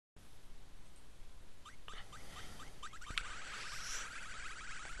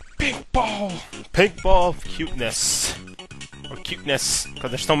ball! Pink ball of cuteness. Or cuteness,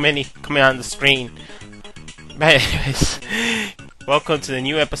 because there's so many coming on the screen. But anyways, welcome to the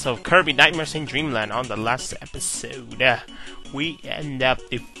new episode of Kirby Nightmares in Dreamland. On the last episode, we end up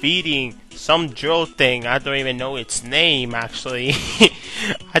defeating some drill thing. I don't even know its name, actually.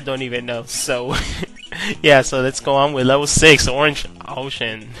 I don't even know. So, yeah, so let's go on with level 6, Orange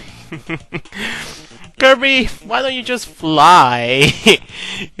Ocean. Kirby, why don't you just fly?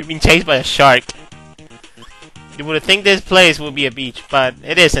 You've been chased by a shark. You would think this place would be a beach, but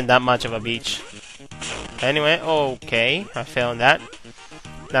it isn't that much of a beach. Anyway, okay, I found that.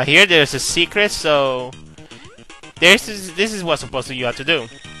 Now here there's a secret, so this is what's supposed to you have to do.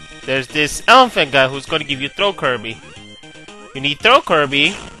 There's this elephant guy who's going to give you throw Kirby. You need throw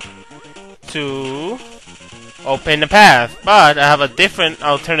Kirby to open the path, but I have a different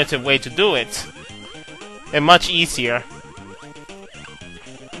alternative way to do it. And much easier.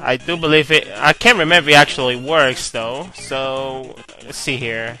 I do believe it. I can't remember if it actually works though. So let's see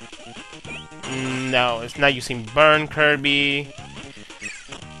here. No, it's not using burn Kirby.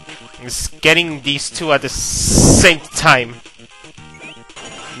 It's getting these two at the same time.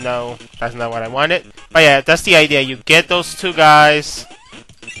 No, that's not what I wanted. But yeah, that's the idea. You get those two guys.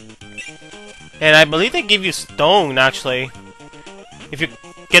 And I believe they give you stone actually. If you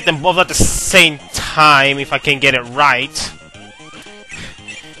get them both at the same time, if I can get it right.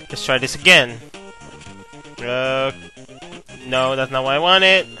 Let's try this again. No, that's not what I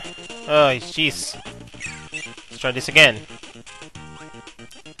wanted. Oh, jeez. Let's try this again.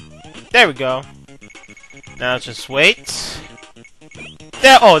 There we go. Now just wait.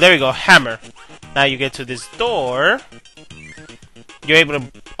 There. Oh, there we go. Hammer. Now you get to this door. You're able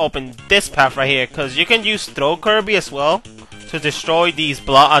to open this path right here, because you can use throw Kirby as well to destroy these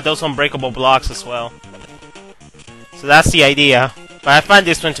those unbreakable blocks as well. So that's the idea. But I find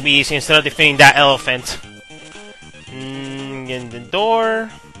this one to be easy instead of defeating that elephant. In the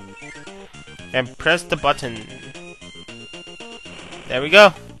door. And press the button. There we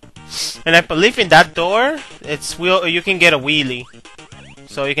go. And I believe in that door, it's wheel. You can get a wheelie.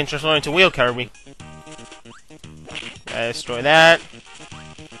 So you can transform into wheel Kirby. Destroy that.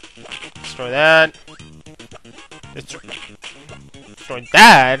 Destroy that. Destroy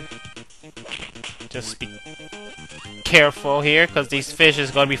that. Just be careful here, because these fish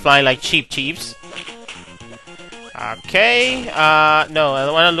is gonna be flying like cheeps. Okay. No, I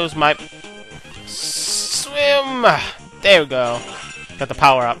don't want to lose my swim. There we go. Got the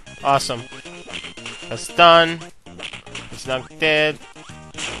power up. Awesome. That's done. It's not dead.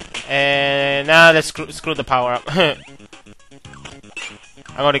 And now let's screw the power up. I'm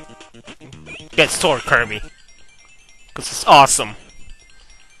gonna get Sword Kirby, because it's awesome.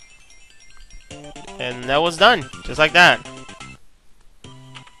 And that was done, just like that.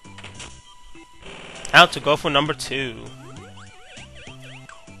 Now to go for number 2.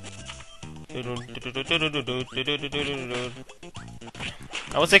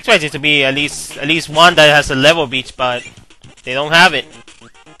 I was expecting to be at least one that has a level beach, but they don't have it.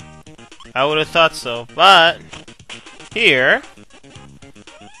 I would have thought so, but here.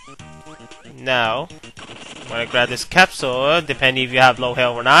 Now, when I grab this capsule, depending if you have low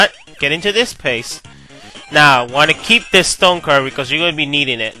health or not, get into this place. Now, want to keep this stone Kirby because you're going to be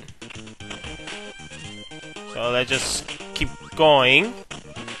needing it. So let's just keep going.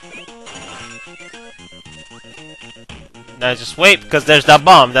 Now just wait, because there's that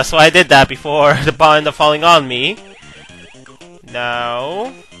bomb. That's why I did that before the bomb ended up falling on me.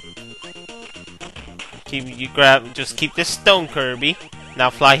 Now, just keep this stone Kirby.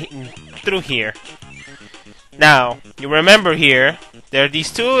 Now fly through here. Now, you remember here, there are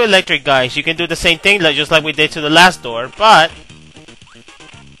these two electric guys. You can do the same thing, just like we did to the last door, but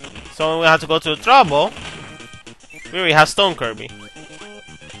so we have to go to the trouble. We already have stone Kirby.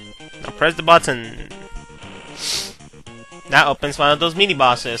 Now press the button. That opens one of those mini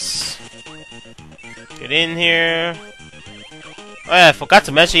bosses. Get in here. Oh yeah, I forgot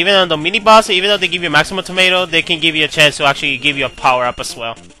to mention, even on the mini boss, even though they give you a maximum tomato, they can give you a chance to actually give you a power up as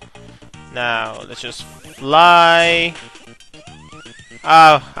well. Now, let's just fly.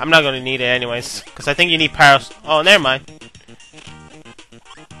 Oh, I'm not gonna need it anyways, because I think you need power. Oh, never mind.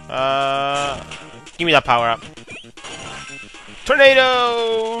 Give me that power up. Tornado!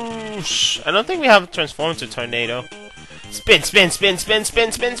 I don't think we have transformed to tornado. Spin, spin, spin, spin,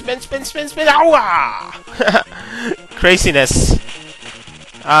 spin, spin, spin, spin, spin, spin. Ow! Craziness.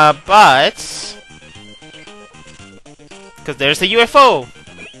 But because there's the UFO.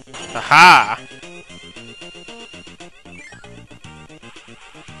 Aha!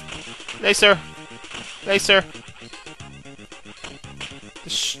 Laser! Laser!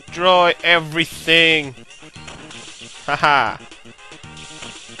 destroy everything. Haha.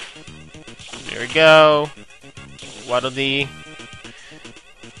 There we go. Waddle Dee.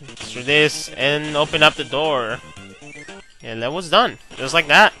 Through this and open up the door. And that was done. Just like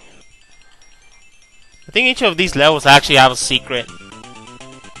that. I think each of these levels actually have a secret.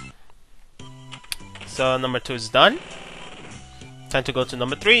 So number 2 is done. Time to go to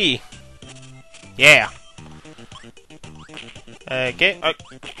number 3. Yeah. Okay.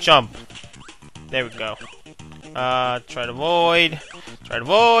 Jump. There we go. Try to avoid. Try to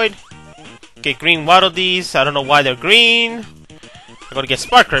avoid. Get green Waddle Dees. I don't know why they're green. I'm gonna get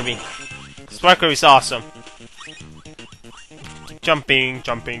Spark Kirby. Spark Kirby's awesome. Jumping,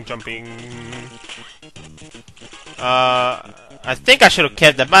 jumping, jumping. I think I should have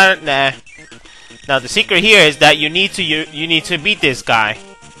kept the button. Nah. Now the secret here is that you need to beat this guy.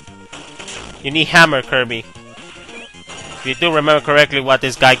 You need Hammer Kirby. If you do remember correctly what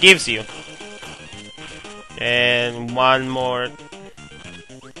this guy gives you. And one more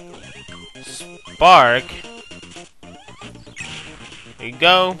Spark. There you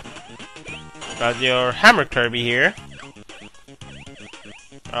go. Got your Hammer Kirby here.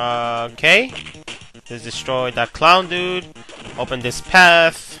 Okay. Let's destroy that clown dude. Open this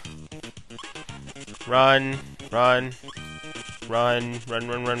path. Run, run, run, run,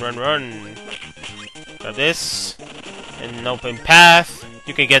 run, run, run, run. Got this. And an open path.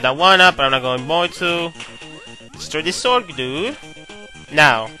 You can get that one up, but I'm not going to. Destroy this sword dude.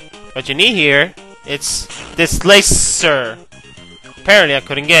 Now, what you need here, it's this laser. Apparently, I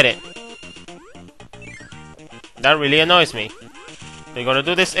couldn't get it. That really annoys me. We're gonna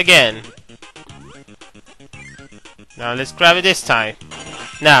do this again. Now let's grab it this time.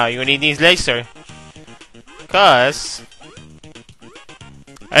 Now you need these laser. Cause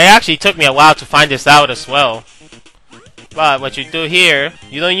it actually took me a while to find this out as well. But what you do here,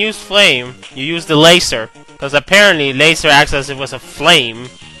 you don't use flame, you use the laser. Because apparently laser acts as if it was a flame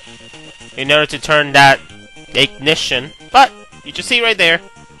in order to turn that ignition. But you just see right there.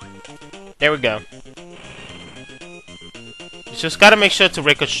 There we go. You just gotta make sure to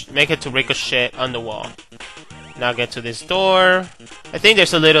make it to ricochet on the wall. Now get to this door. I think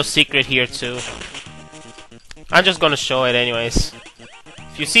there's a little secret here too. I'm just gonna show it anyways.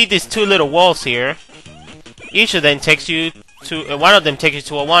 If you see these two little walls here, each of them takes you to one of them takes you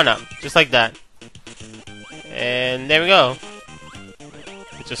to a 1-up, just like that. And there we go.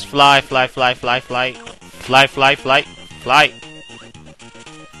 You just fly, fly, fly, fly, fly, fly, fly, fly, fly.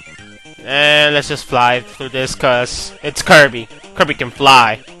 And let's just fly through this cause it's Kirby. Kirby can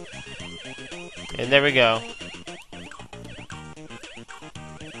fly. And there we go.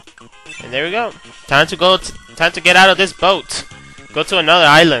 And there we go. Time to get out of this boat. Go to another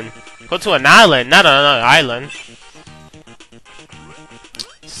island. Go to an island, not another island.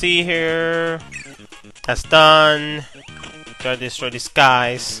 See here. That's done. Try to destroy these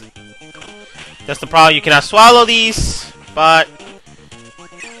guys. That's the problem. You cannot swallow these, but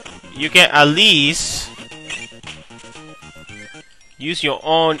you can at least use your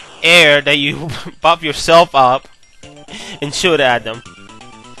own air that you pop yourself up and shoot at them.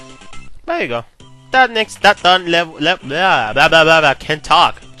 There you go. That done level blah blah blah blah blah. Can't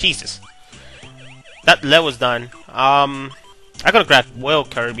talk. Jesus. That level's done. I gotta grab Wheel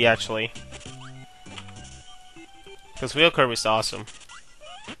Kirby actually, because Wheel Kirby's awesome.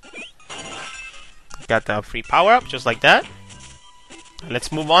 Got the free power up just like that.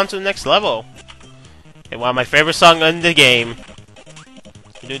 Let's move on to the next level. And one of my favorite songs in the game.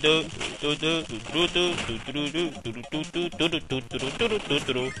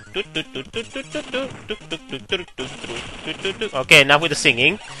 Okay, now with the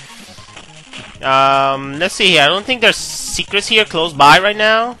singing. Let's see here. I don't think there's secrets here close by right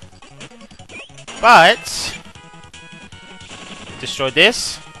now. But destroy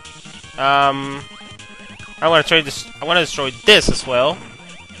this. I want to destroy this as well.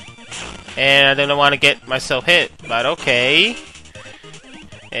 And I don't want to get myself hit, but okay.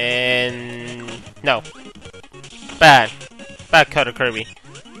 And no, bad cutter Kirby.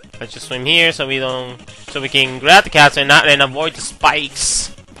 Let's just swim here so we can grab the castle and avoid the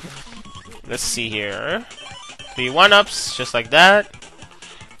spikes. Let's see here. 3 1-ups just like that.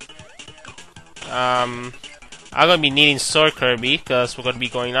 I'm gonna be needing Sword Kirby because we're gonna be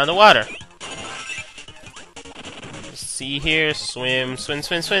going underwater. Let's see here. Swim, swim,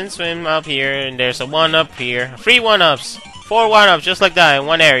 swim, swim, swim up here, and there's a 1-up here. 3 1-ups. 4 1-ups just like that in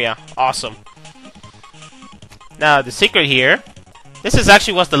one area. Awesome. Now the secret here. This is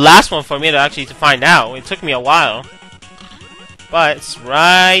actually was the last one for me to find out. It took me a while. But it's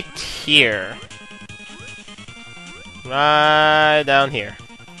right here. Right down here.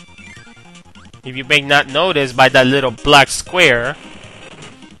 If you may not notice by that little black square.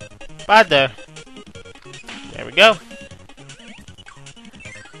 But there we go.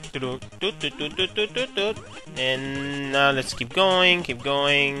 And now let's keep going,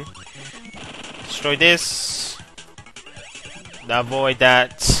 Destroy this. Avoid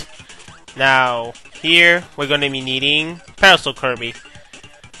that. Now, here, we're gonna be needing Parasol Kirby.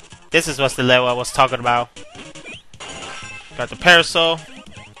 This is what's the level I was talking about. Got the Parasol.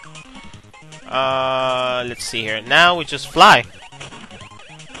 Let's see here. Now we just fly.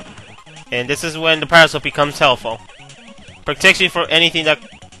 And this is when the Parasol becomes helpful. Protects you for anything that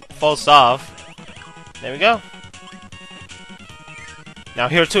falls off. There we go. Now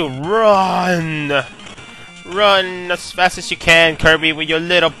here too, run! Run as fast as you can, Kirby, with your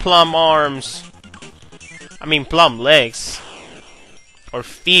little plum arms. I mean plum legs. Or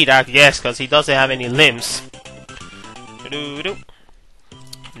feet, I guess, because he doesn't have any limbs. And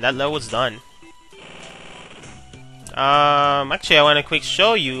that level's done. Actually, I want to quick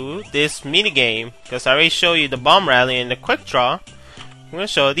show you this minigame, because I already showed you the bomb rally and the quick draw. I'm going to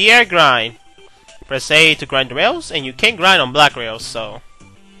show the air grind. Press A to grind the rails, and you can grind on black rails, so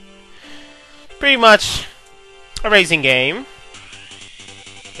pretty much a racing game.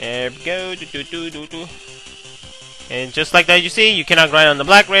 There we go. And just like that, you see, you cannot grind on the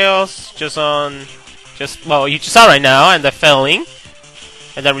black rails, well, you just saw right now, and the failing,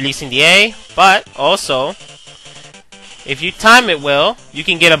 and then releasing the A. But also, if you time it well, you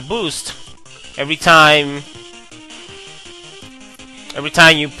can get a boost every time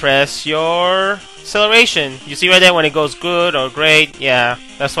you press your acceleration. You see right there when it goes good or great. Yeah,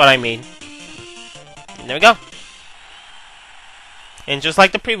 that's what I mean. And there we go. And just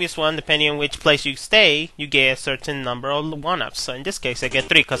like the previous one, depending on which place you stay, you get a certain number of 1-ups. So in this case, I get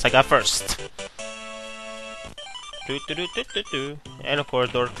 3 because I got first. And of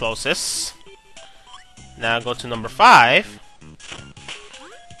course, door closes. Now go to number 5.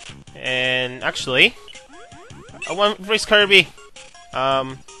 And actually, I want to race Kirby.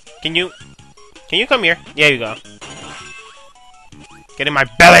 Can you come here? There you go. Get in my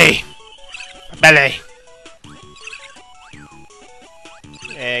belly! My belly!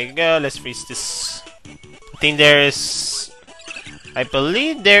 There you go, let's freeze this. I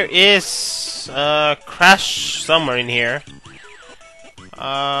believe there is a crash somewhere in here.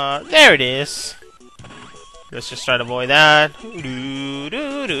 There it is. Let's just try to avoid that.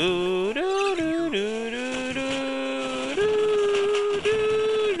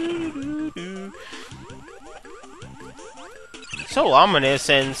 So ominous,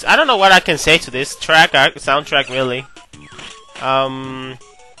 and I don't know what I can say to this soundtrack really.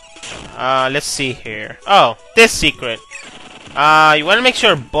 Let's see here. Oh, this secret. You want to make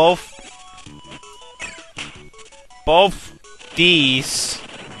sure both these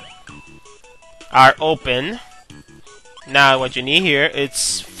are open. Now what you need here,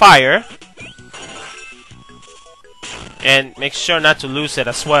 it's fire. And make sure not to lose it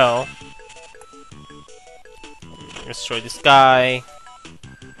as well. Destroy this guy.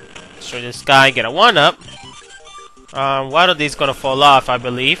 Destroy this guy, get a 1-up. One of these gonna fall off, I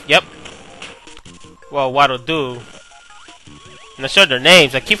believe. Yep. Well, what'll do? I'm not sure their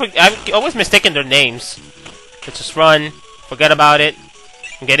names. I'm always mistaken their names. Let's just run, forget about it,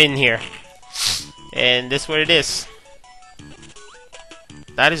 and get in here. And this is where it is.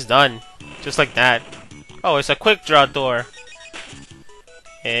 That is done. Just like that. Oh, it's a quick draw door.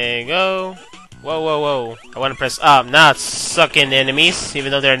 There you go. Whoa, whoa, whoa. I want to press up, not suck in enemies,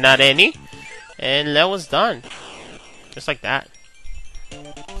 even though there are not any. And that was done. Just like that.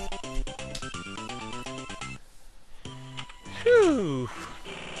 Whew.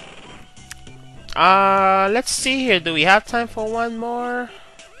 Let's see here. Do we have time for one more?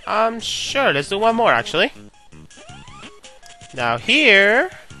 Sure. Let's do one more, actually. Now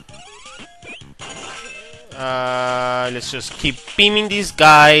here... let's just keep beaming these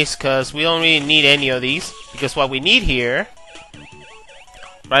guys, because we don't really need any of these. Because what we need here,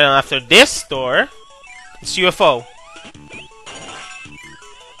 right on after this door, is UFO.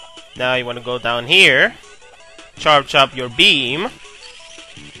 Now you want to go down here, charge up your beam,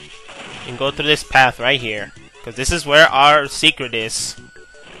 and go through this path right here, because this is where our secret is.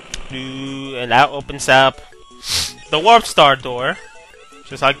 And that opens up the Warp Star door.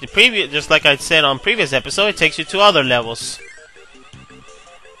 Just like I said on previous episode, it takes you to other levels.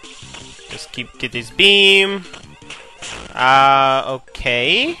 Just get this beam.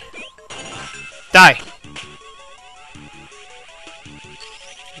 Okay. Die.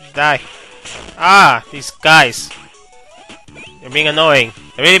 Die. Ah, these guys. They're being annoying.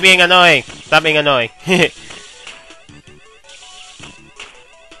 They're really being annoying. Stop being annoying.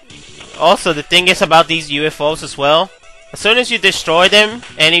 also, the thing is about these UFOs as well. As soon as you destroy them,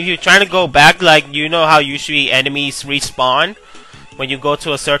 and if you're trying to go back, like you know how usually enemies respawn when you go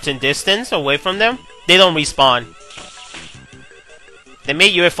to a certain distance away from them, they don't respawn. They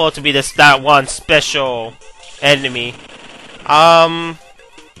made UFO to be that one special enemy.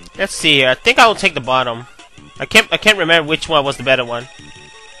 Let's see here. I think I will take the bottom. I can't remember which one was the better one.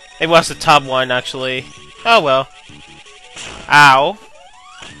 It was the top one actually. Oh well. Ow.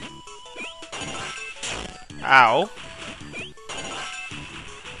 Ow.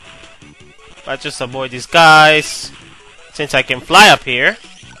 But just avoid these guys. Since I can fly up here.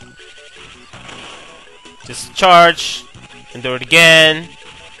 Just charge. And do it again.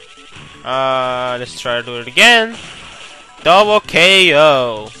 Let's try to do it again. Double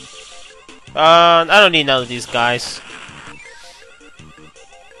KO. I don't need none of these guys.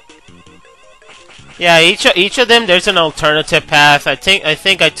 Yeah, each of them there's an alternative path. I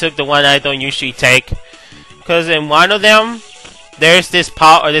think I took the one I don't usually take. Because in one of them there's this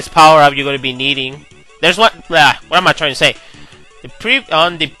power up you're gonna be needing. There's what am I trying to say?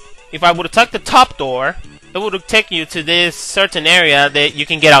 If I would have took the top door, it would have taken you to this certain area that you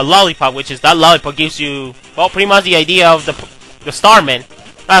can get a lollipop, which is that lollipop gives you, well, pretty much the idea of the Starman.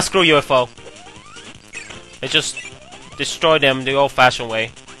 Screw UFO. Let's just destroy them the old-fashioned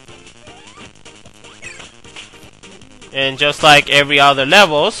way. And just like every other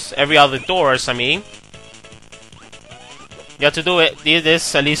levels, every other doors, I mean, you have to do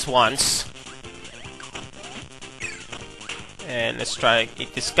this at least once. And let's try to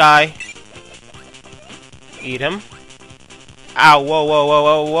eat this guy. Eat him. Ow, whoa, whoa, whoa,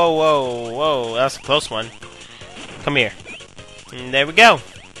 whoa, whoa, whoa, whoa. That's a close one. Come here. And there we go.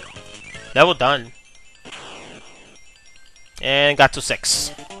 Level done. And got to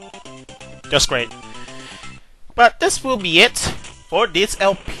 6. Just great. But this will be it for this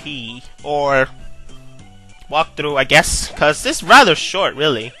LP. Or walkthrough, I guess. Because this is rather short,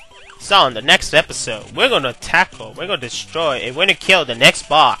 really. So, on the next episode, we're going to destroy, and we're going to kill the next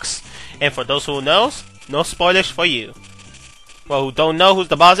box. And for those who knows, no spoilers for you. Well, who don't know who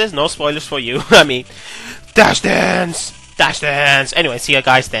the boss is, no spoilers for you. I mean, dash dance! Dash dance! Anyway, see you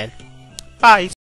guys then. Bye!